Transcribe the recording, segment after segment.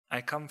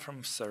I come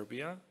from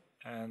Serbia,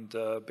 and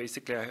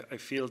basically I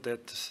feel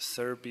that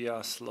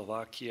Serbia,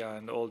 Slovakia,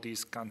 and all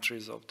these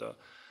countries of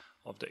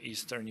the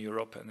Eastern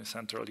Europe and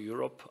Central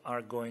Europe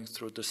are going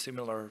through the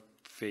similar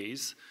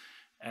phase,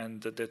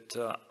 and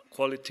that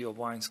quality of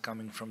wines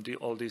coming from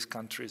all these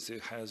countries,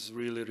 it has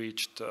really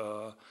reached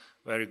a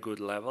very good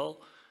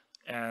level.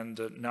 And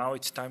now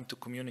it's time to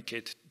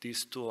communicate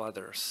these to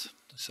others.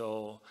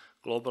 So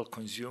global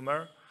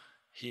consumer,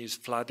 he is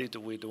flooded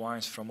with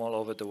wines from all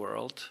over the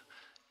world.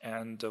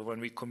 And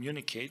when we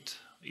communicate,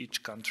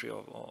 each country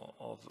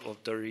of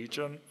the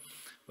region,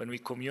 when we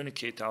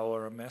communicate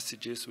our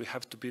messages, we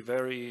have to be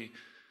very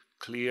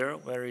clear,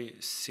 very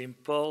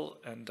simple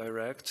and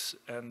direct.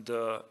 And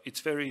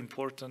it's very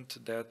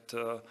important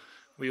that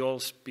we all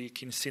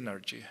speak in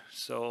synergy.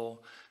 So,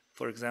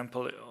 for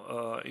example,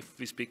 if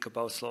we speak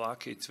about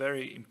Slovakia, it's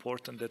very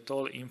important that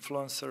all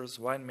influencers,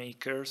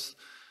 winemakers,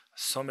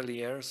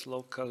 sommeliers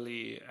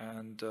locally,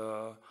 and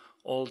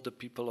all the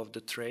people of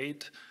the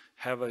trade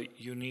have a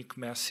unique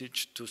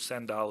message to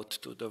send out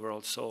to the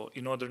world. So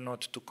in order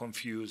not to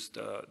confuse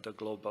the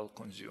global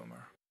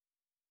consumer.